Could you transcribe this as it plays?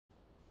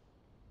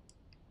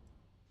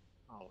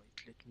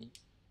let me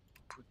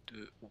put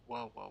the...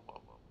 Wow, wow,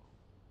 wow, wow, wow.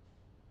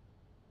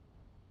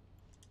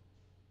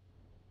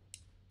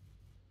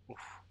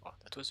 Oof, oh,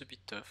 that was a bit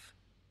tough.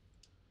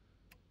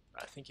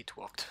 I think it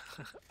worked.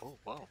 Oh,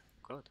 wow,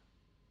 God.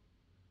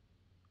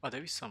 Oh,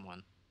 there is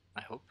someone.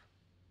 I hope.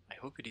 I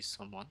hope it is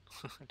someone.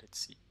 Let's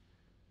see.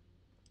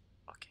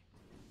 Okay.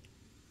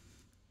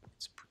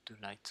 Let's put the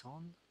light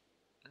on.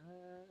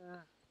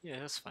 Yeah,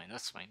 that's fine,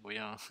 that's fine. We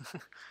are...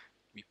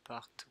 we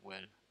parked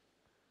well.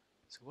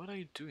 So what are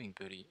you doing,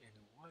 buddy?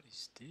 And what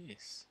is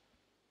this?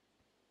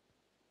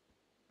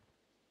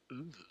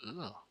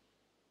 Ugh.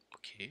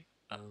 Okay.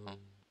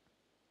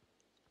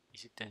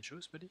 Is it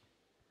dangerous, buddy?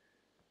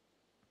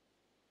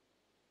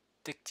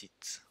 Take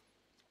it.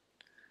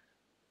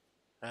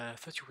 I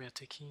thought you were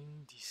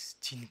taking this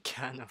tin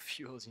can of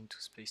yours into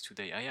space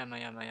today. I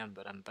am,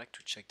 but I'm back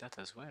to check that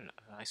as well.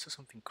 I saw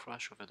something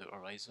crash over the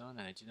horizon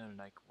and I didn't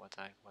like what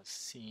I was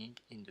seeing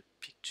in the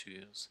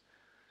pictures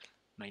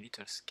my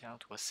little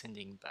scout was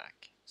sending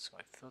back. So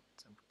I thought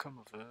I would come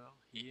over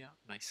here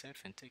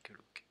myself and take a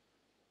look.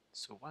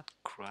 So what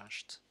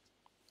crashed?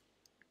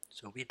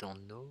 So we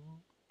don't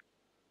know.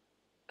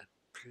 A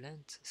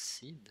plant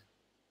seed?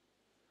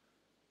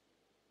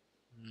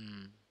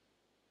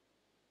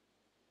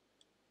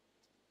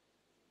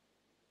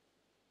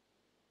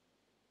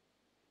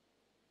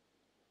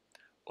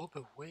 Oh,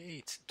 but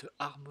wait, the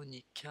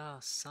harmonica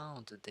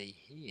sound they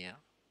hear.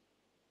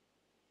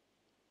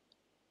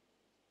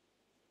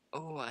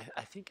 Oh,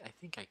 I think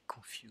I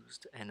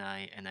confused and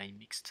I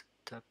mixed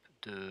up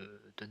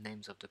the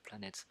names of the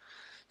planets.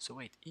 So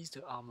wait, is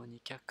the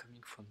harmonica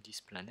coming from this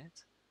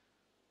planet?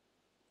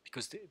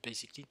 Because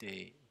basically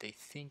they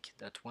think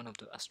that one of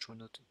the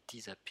astronauts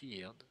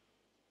disappeared,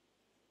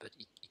 but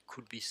it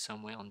could be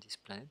somewhere on this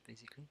planet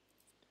basically.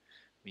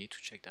 We need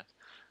to check that.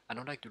 I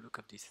don't like the look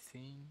of this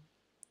thing,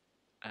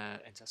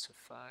 and that's a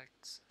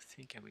fact. I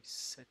think I will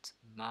set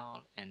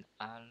Marl and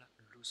Al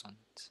loose on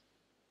it.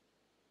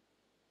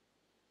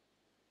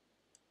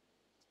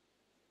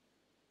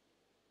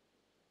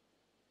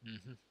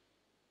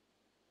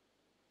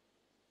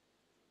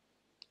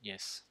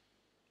 Yes.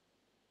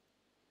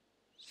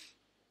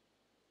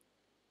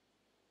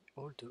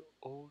 All the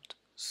old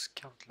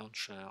scout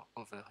launcher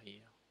over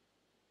here.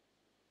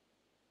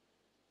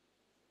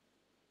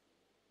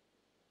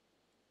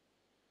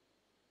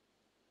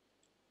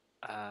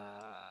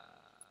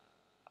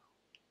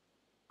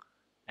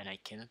 And I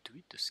cannot do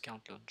it, the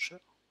scout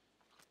launcher.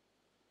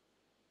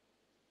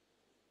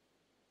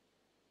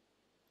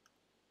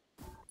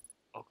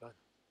 Oh god.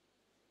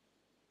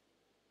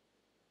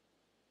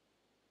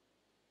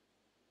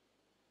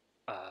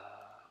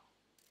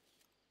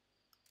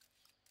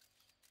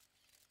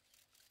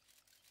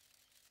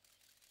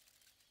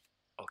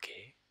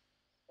 Okay.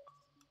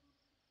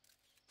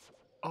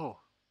 Oh!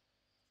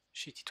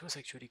 Shit, it was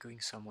actually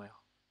going somewhere.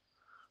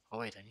 Oh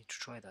wait, I need to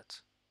try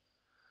that.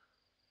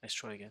 Let's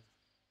try again.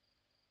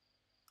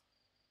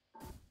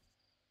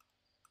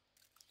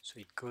 So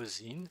it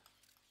goes in.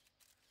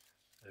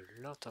 A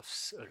lot of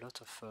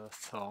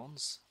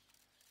thorns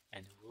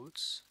and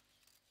roots.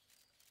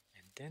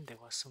 And then there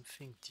was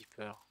something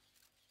deeper.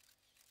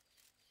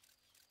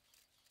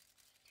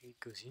 Okay, it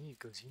goes in, it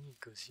goes in, it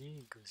goes in,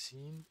 it goes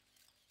in.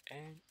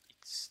 And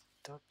it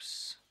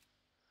stops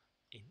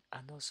in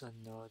another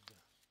node.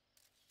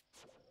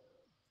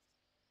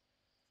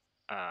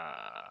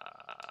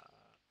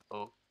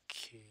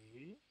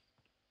 Okay.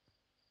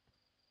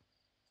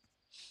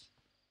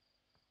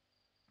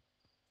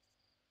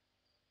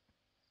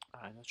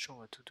 I'm not sure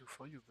what to do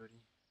for you,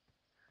 buddy.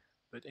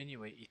 But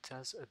anyway, it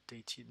has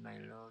updated my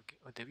log.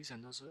 Oh, there is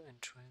another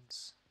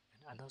entrance.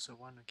 And another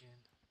one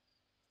again.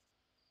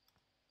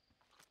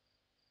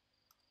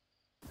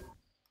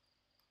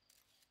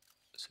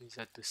 So is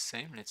that the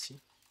same? Let's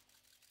see.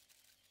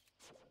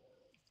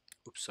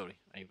 Oops, sorry,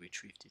 I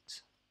retrieved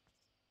it.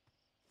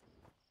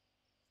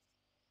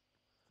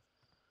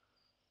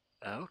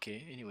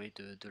 Okay, anyway,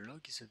 the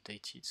log is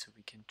updated, so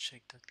we can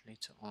check that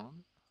later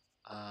on.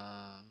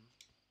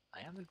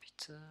 I am a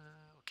bit...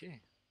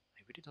 okay,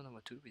 I really don't know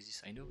what to do with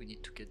this. I know we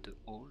need to get the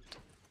old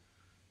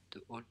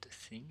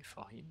thing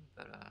for him,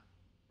 but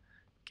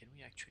can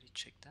we actually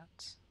check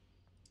that?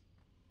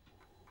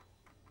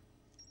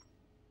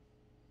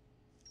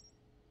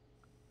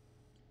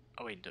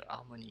 Oh wait, the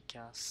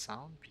harmonica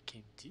sound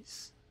became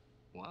this?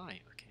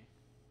 Why? Okay.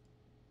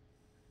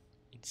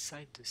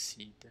 Inside the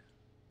seed.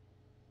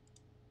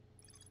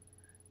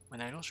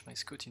 When I launch my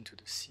scout into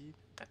the seed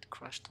that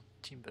crashed on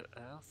Timber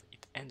Hearth,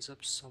 it ends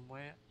up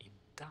somewhere in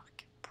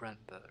Dark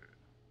Bramble,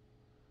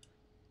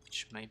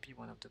 which might be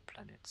one of the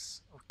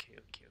planets. Okay.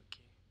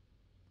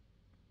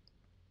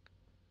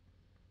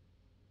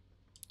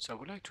 So I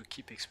would like to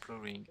keep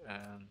exploring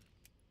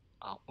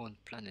our own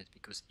planet,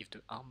 because if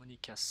the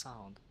harmonica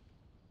sound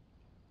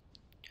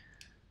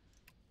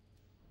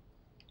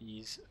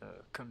is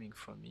coming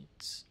from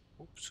it...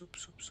 Oops.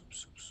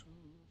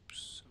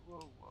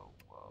 Whoa,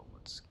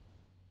 what's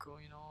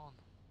going on?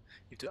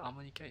 If the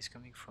harmonica is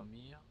coming from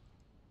here,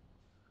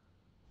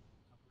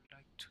 I would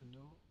like to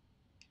know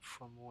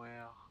from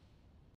where.